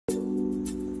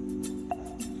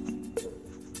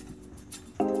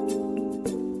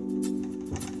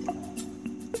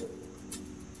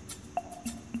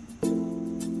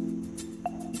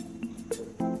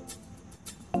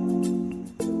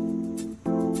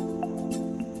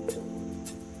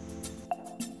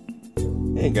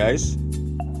Hey guys,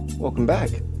 welcome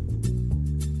back.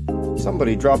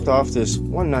 Somebody dropped off this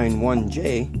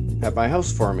 191J at my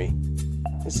house for me.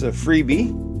 It's a freebie,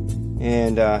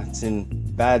 and it's in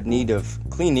bad need of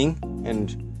cleaning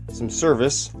and some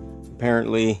service.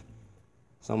 Apparently,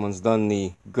 someone's done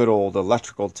the good old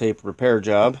electrical tape repair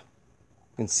job.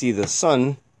 You can see the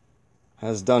sun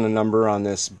has done a number on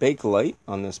this Bakelite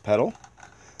on this pedal.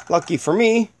 Lucky for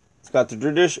me, it's got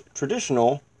the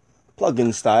traditional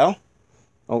plug-in style.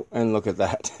 Oh, and look at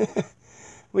that.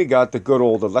 We got the good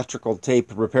old electrical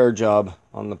tape repair job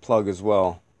on the plug as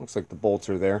well. Looks like the bolts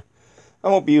are there. I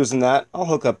won't be using that. I'll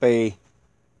hook up a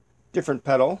different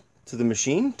pedal to the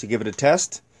machine to give it a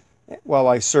test while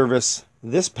I service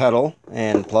this pedal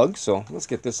and plug. So let's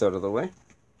get this out of the way.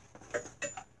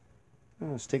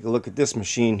 Let's take a look at this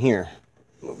machine here.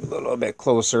 Move a little bit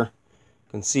closer.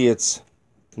 You can see it's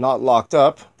not locked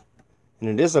up, and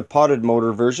it is a potted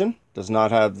motor version. Does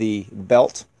not have the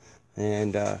belt,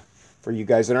 and for you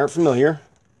guys that aren't familiar,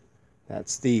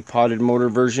 that's the potted motor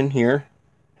version here.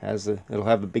 It'll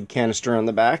have a big canister on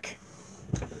the back.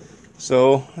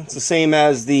 So it's the same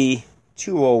as the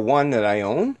 201 that I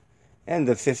own and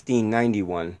the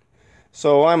 1591.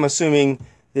 So I'm assuming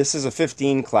this is a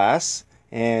 15 class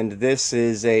and this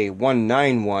is a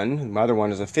 191. My other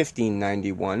one is a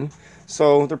 1591.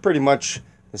 So they're pretty much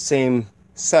the same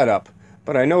setup.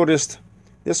 But I noticed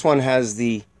this one has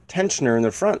the tensioner in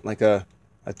the front like a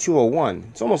 201.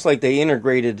 It's almost like they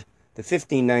integrated the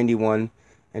 1591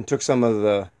 and took some of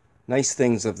the nice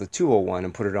things of the 201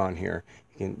 and put it on here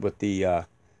with the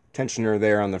tensioner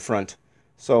there on the front.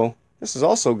 So this has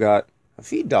also got a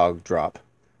feed dog drop,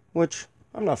 which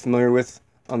I'm not familiar with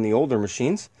on the older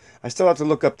machines. I still have to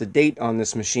look up the date on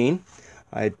this machine.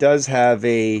 It does have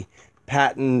a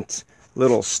patent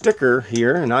little sticker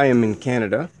here, and I am in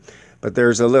Canada. But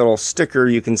there's a little sticker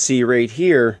you can see right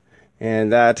here,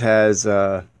 and that has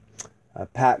a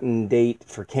patent date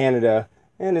for Canada,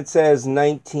 and it says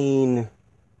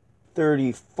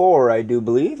 1934, I do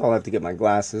believe. I'll have to get my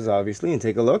glasses, obviously, and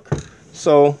take a look.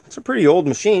 So it's a pretty old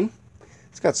machine.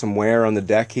 It's got some wear on the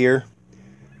deck here,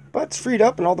 but it's freed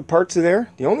up and all the parts are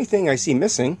there. The only thing I see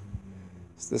missing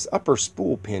is this upper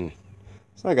spool pin.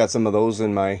 So I got some of those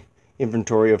in my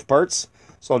inventory of parts.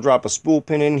 So I'll drop a spool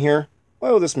pin in here,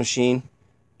 oil this machine,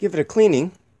 give it a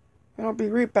cleaning, and I'll be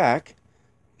right back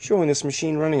showing this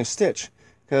machine running a stitch.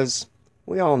 Because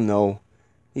we all know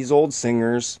these old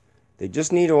Singers, they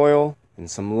just need oil and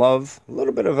some love, a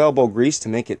little bit of elbow grease to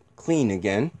make it clean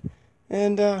again.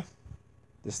 And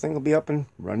this thing will be up and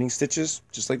running stitches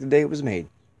just like the day it was made.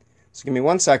 So give me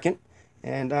 1 second,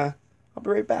 and I'll be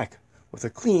right back with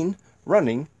a clean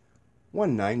running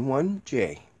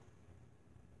 191J.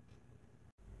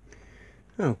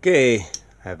 Okay, I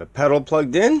have a pedal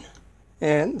plugged in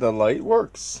and the light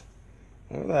works.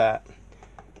 Look at that.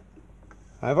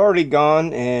 I've already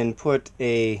gone and put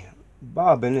a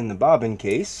bobbin in the bobbin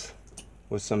case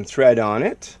with some thread on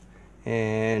it,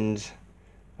 and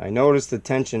I noticed the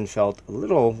tension felt a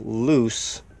little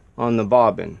loose on the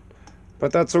bobbin,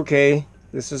 but that's okay.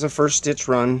 This is a first stitch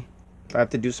run. If I have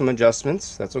to do some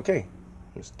adjustments, that's okay.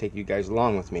 Just take you guys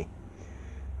along with me.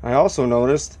 I also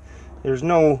noticed there's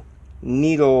no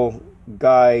needle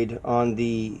guide on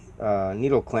the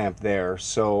needle clamp there,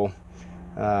 so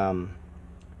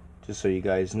just so you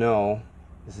guys know,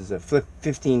 this is a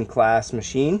 15 class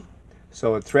machine,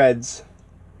 so it threads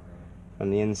from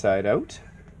the inside out,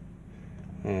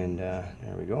 and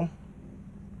there we go.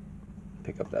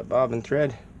 Pick up that bobbin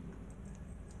thread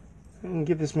and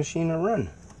give this machine a run.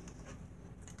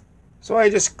 So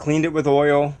I just cleaned it with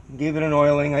oil, gave it an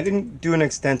oiling. I didn't do an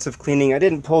extensive cleaning. I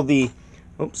didn't pull the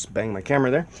oops, bang my camera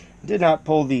there. Did not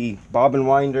pull the bobbin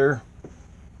winder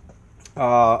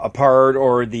apart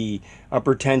or the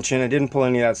upper tension. I didn't pull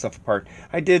any of that stuff apart.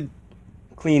 I did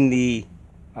clean the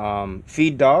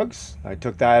feed dogs. I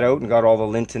took that out and got all the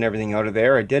lint and everything out of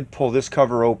there. I did pull this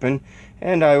cover open,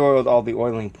 and I oiled all the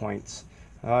oiling points.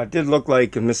 It did look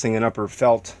like I'm missing an upper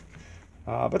felt,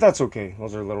 but that's okay.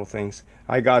 Those are little things.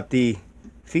 I got the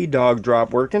feed dog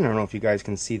drop working. I don't know if you guys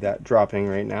can see that dropping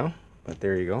right now, but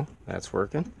there you go, that's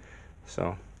working.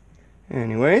 So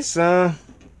anyways, without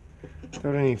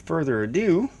any further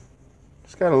ado,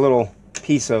 just got a little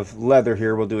piece of leather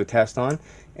here we'll do a test on.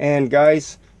 And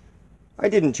guys, I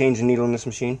didn't change the needle in this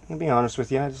machine, I'll be honest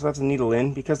with you. I just left the needle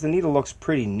in because the needle looks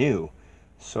pretty new.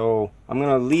 So I'm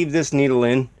gonna leave this needle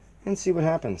in and see what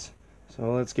happens.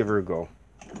 So let's give her a go.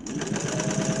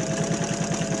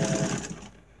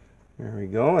 There we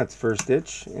go, that's first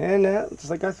stitch, and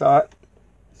just like I thought.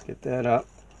 Let's get that up.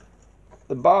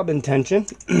 The bobbin tension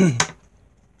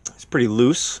is pretty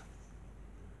loose.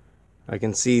 I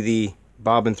can see the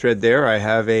bobbin thread there. I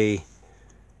have a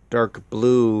dark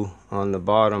blue on the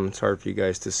bottom. It's hard for you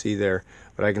guys to see there,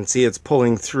 but I can see it's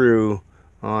pulling through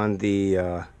on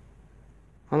the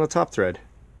top thread.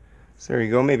 So there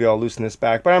you go. Maybe I'll loosen this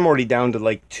back, but I'm already down to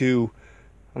like 2.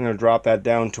 I'm going to drop that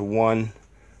down to 1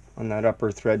 on that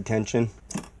upper thread tension.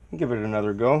 Give it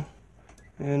another go.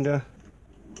 And oh,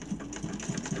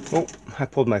 I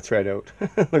pulled my thread out.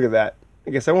 Look at that. I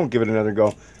guess I won't give it another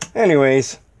go.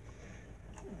 Anyways,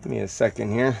 give me a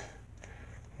second here,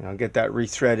 and I'll get that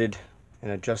rethreaded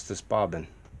and adjust this bobbin.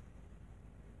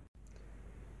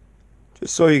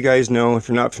 Just so you guys know, if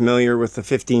you're not familiar with the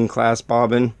 15 class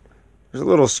bobbin, there's a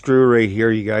little screw right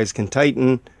here you guys can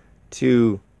tighten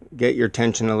to get your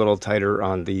tension a little tighter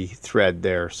on the thread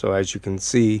there. So as you can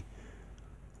see,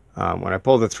 when I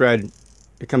pull the thread,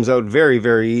 it comes out very,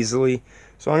 very easily.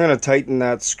 So I'm going to tighten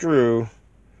that screw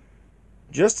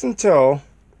just until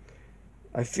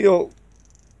I feel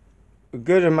a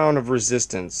good amount of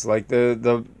resistance. Like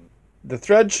the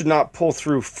thread should not pull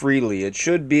through freely. It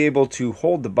should be able to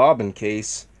hold the bobbin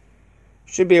case.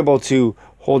 Should be able to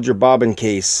hold your bobbin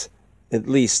case at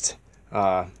least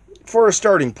for a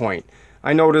starting point.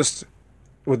 I noticed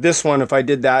with this one, if I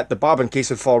did that, the bobbin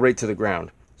case would fall right to the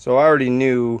ground. So I already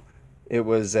knew it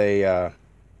was going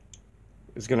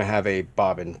to have a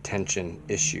bobbin tension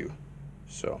issue.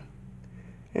 So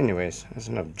anyways, that's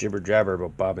enough jibber jabber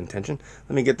about bobbin tension.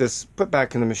 Let me get this put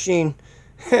back in the machine,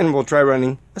 and we'll try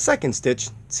running a second stitch,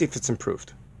 see if it's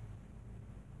improved.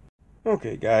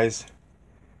 Okay guys,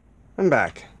 I'm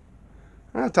back.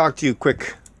 I'll talk to you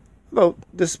quick about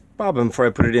this bobbin before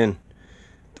I put it in.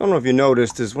 Don't know if you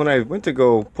noticed, is when I went to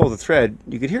go pull the thread,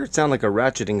 you could hear it sound like a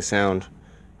ratcheting sound,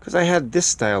 because I had this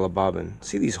style of bobbin.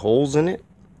 See these holes in it?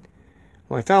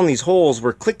 Well, I found these holes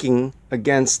were clicking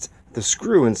against the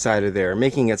screw inside of there,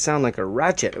 making it sound like a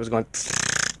ratchet. It was going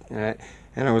and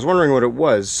I was wondering what it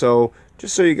was. So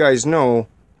just so you guys know,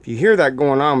 if you hear that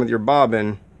going on with your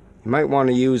bobbin, you might want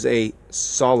to use a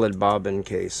solid bobbin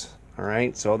case.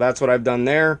 Alright, so that's what I've done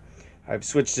there. I've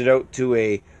switched it out to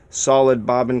a solid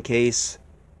bobbin case,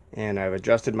 and I've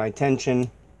adjusted my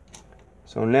tension.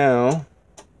 So now,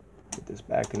 put this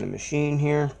back in the machine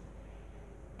here,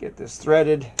 get this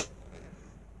threaded,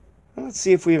 and let's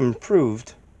see if we've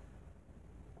improved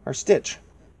our stitch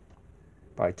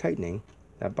by tightening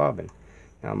that bobbin.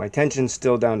 Now my tension's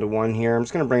still down to 1 here. I'm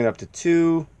just going to bring it up to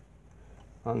 2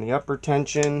 on the upper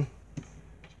tension,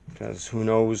 because who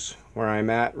knows where I'm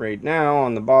at right now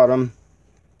on the bottom.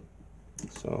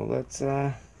 So let's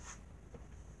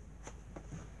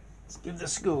give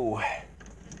this a go.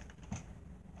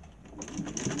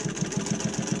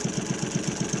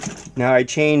 Now I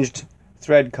changed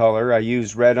thread color. I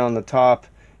used red on the top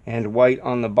and white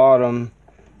on the bottom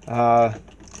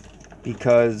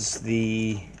because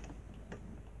the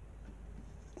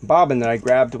bobbin that I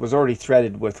grabbed was already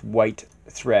threaded with white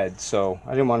thread, so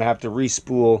I didn't want to have to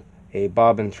re-spool a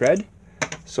bobbin thread,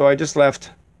 so I just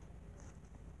left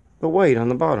the white on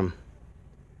the bottom.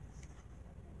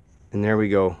 And there we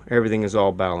go. Everything is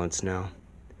all balanced now.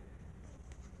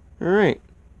 Alright,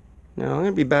 now I'm going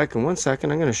to be back in 1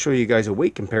 second. I'm going to show you guys a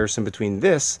weight comparison between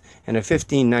this and a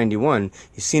 1591.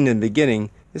 You've seen in the beginning,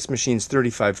 this machine's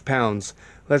 35 pounds.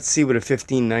 Let's see what a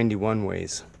 1591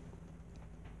 weighs.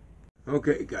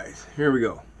 Okay guys, here we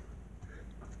go.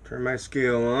 Turn my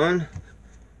scale on.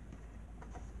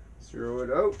 Zero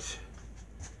it out.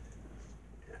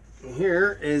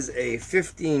 Here is a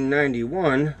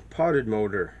 1591 potted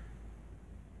motor.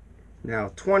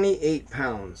 Now 28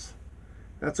 pounds.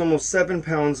 That's almost 7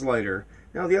 pounds lighter.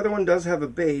 Now the other one does have a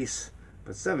base,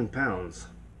 but 7 pounds.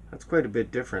 That's quite a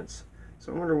bit difference.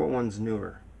 So I wonder what one's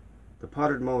newer. The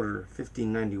potted motor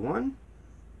 1591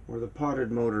 or the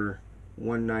potted motor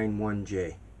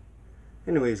 191J.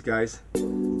 Anyways guys,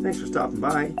 thanks for stopping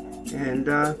by, and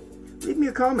leave me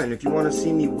a comment if you want to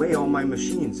see me weigh all my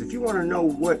machines. If you want to know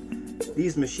what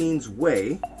these machines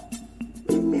weigh,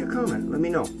 leave me a comment, let me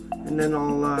know, and then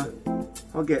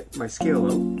I'll get my scale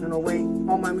out and I'll weigh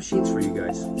all my machines for you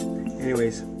guys.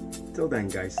 Anyways, till then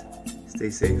guys,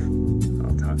 stay safe.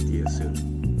 I'll talk to you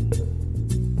soon.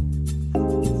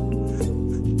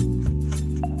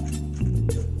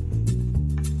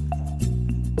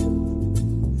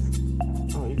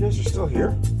 You guys are still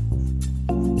here?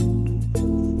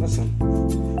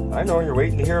 Listen, I know you're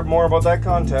waiting to hear more about that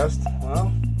contest.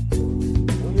 Well,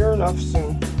 you'll hear enough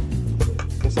soon.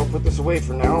 Guess I'll put this away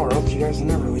for now, or else you guys will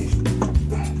never leave.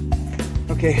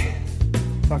 Okay,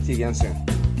 talk to you again soon.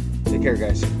 Take care,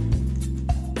 guys.